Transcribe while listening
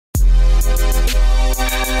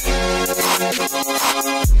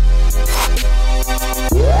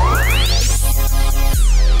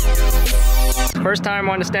First time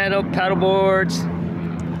on the stand-up paddleboards.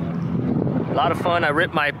 A lot of fun. I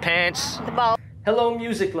ripped my pants. Hello,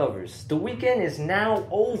 music lovers. The weekend is now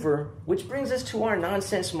over, which brings us to our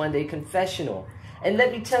Nonsense Monday confessional. And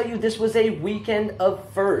let me tell you, this was a weekend of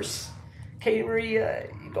firsts.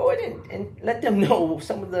 Mariie, go ahead and let them know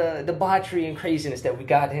some of the debauchery and craziness that we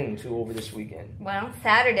got into over this weekend. Well,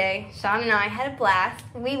 Saturday, Shawn and I had a blast.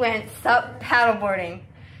 We went sup paddleboarding.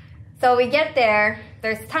 So we get there,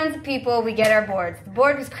 there's tons of people, we get our boards. The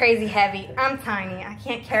board was crazy heavy, I'm tiny, I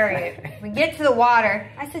can't carry it. We get to the water,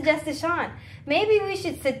 I suggested Shawn, maybe we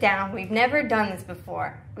should sit down, we've never done this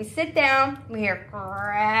before. We sit down, we hear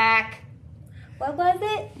crack. What was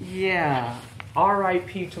it? Yeah,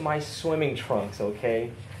 R.I.P. to my swimming trunks, okay?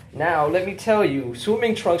 Now, let me tell you,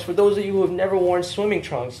 swimming trunks, for those of you who have never worn swimming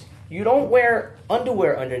trunks, you don't wear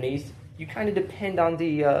underwear underneath. You kind of depend on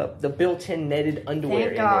the built-in netted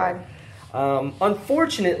underwear. Thank God.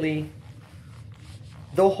 Unfortunately,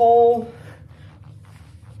 the hole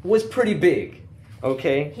was pretty big,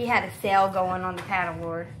 okay? He had a sail going on the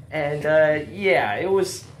paddleboard. And yeah, it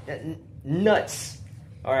was nuts.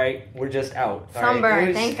 All right, we're just out. Sunburn,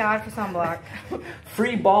 right? thank God for sunblock.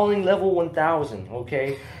 Freeballing level 1000,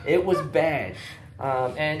 okay? It was bad.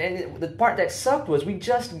 And the part that sucked was we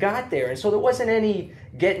just got there, and so there wasn't any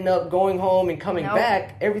getting up, going home, and coming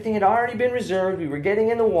back. Everything had already been reserved. We were getting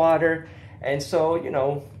in the water, and so, you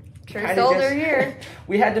know, here.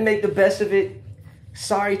 We had to make the best of it.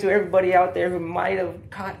 Sorry to everybody out there who might have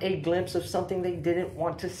caught a glimpse of something they didn't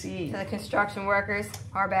want to see. To the construction workers,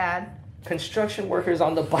 our bad. Construction workers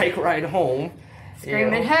on the bike ride home.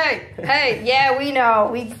 Screaming, hey, yeah, we know.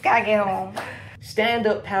 We just gotta get home.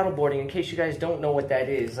 Stand-up paddleboarding, in case you guys don't know what that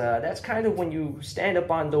is, that's kind of when you stand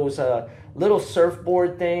up on those little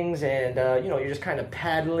surfboard things and, you know, you're just kind of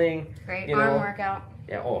paddling. Great arm workout.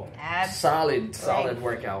 Yeah, oh, abs. Solid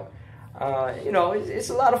workout. You know, it's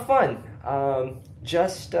a lot of fun.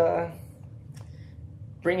 Just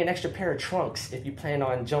bring an extra pair of trunks if you plan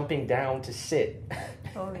on jumping down to sit.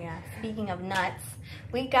 Oh, yeah. Speaking of nuts,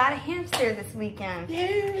 we got a hamster this weekend.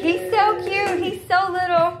 Yeah. He's so cute. He's so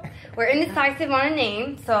little. We're indecisive on a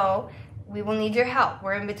name, so we will need your help.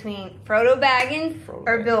 We're in between Frodo Baggins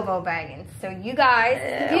or Bilbo Baggins. So you guys,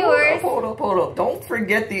 the viewers. Hold up. Don't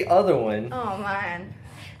forget the other one. Oh, man.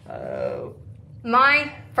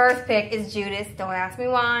 My first pick is Judas. Don't ask me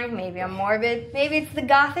why. Maybe I'm morbid. Maybe it's the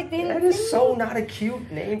gothic thing. That is so not a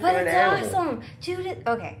cute name for an animal. But it's awesome. Judas.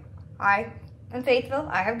 Okay. I'm faithful.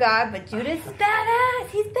 I have God. But Judas is badass.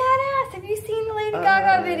 He's badass. Have you seen the Lady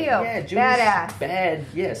Gaga video? Yeah, Judas badass. Bad.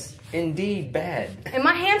 Yes, indeed bad. And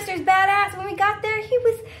my hamster's badass. When we got there, he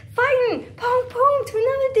was fighting pong to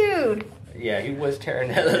another dude. Yeah, he was tearing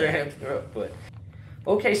that other hamster up. But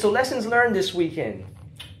okay, so lessons learned this weekend.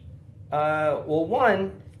 Well,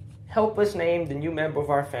 one, help us name the new member of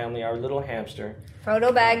our family, our little hamster.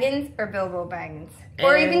 Frodo Baggins or Bilbo Baggins.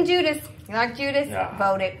 Or even Judas. You like Judas? Nah.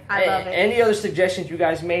 Vote it. I love it. Any other suggestions you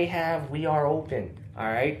guys may have, we are open. All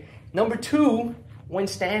right? Number two, when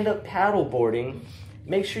stand-up paddleboarding,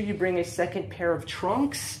 make sure you bring a second pair of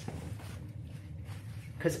trunks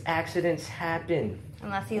because accidents happen.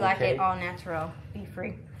 Unless you like it all natural. Be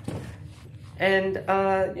free. And,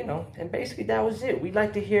 you know, and basically that was it. We'd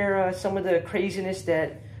like to hear some of the craziness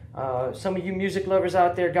that some of you music lovers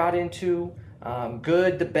out there got into.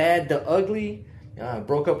 Good, the bad, the ugly.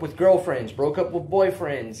 Broke up with girlfriends, broke up with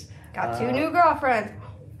boyfriends. Got 2 new girlfriends.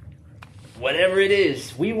 Whatever it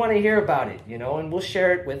is, we want to hear about it, you know, and we'll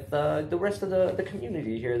share it with the rest of the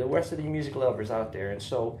community here, the rest of the music lovers out there. And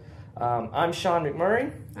so, I'm Shawn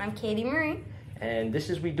McMurray. I'm Katiie Marie. And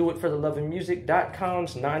this is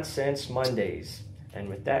wdflm.com's Nonsense Mondays. And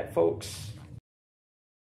with that, folks,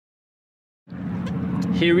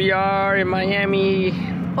 here we are in Miami.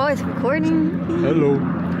 Oh, it's recording. Hello.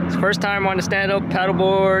 It's first time on the stand-up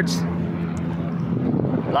paddleboards.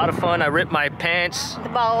 A lot of fun. I ripped my pants. The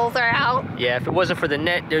balls are out. Yeah, if it wasn't for the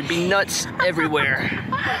net, there'd be nuts everywhere.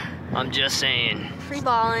 I'm just saying. Free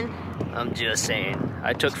balling. I'm just saying.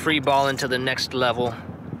 I took free balling to the next level.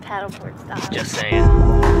 Paddleboard style. Just saying.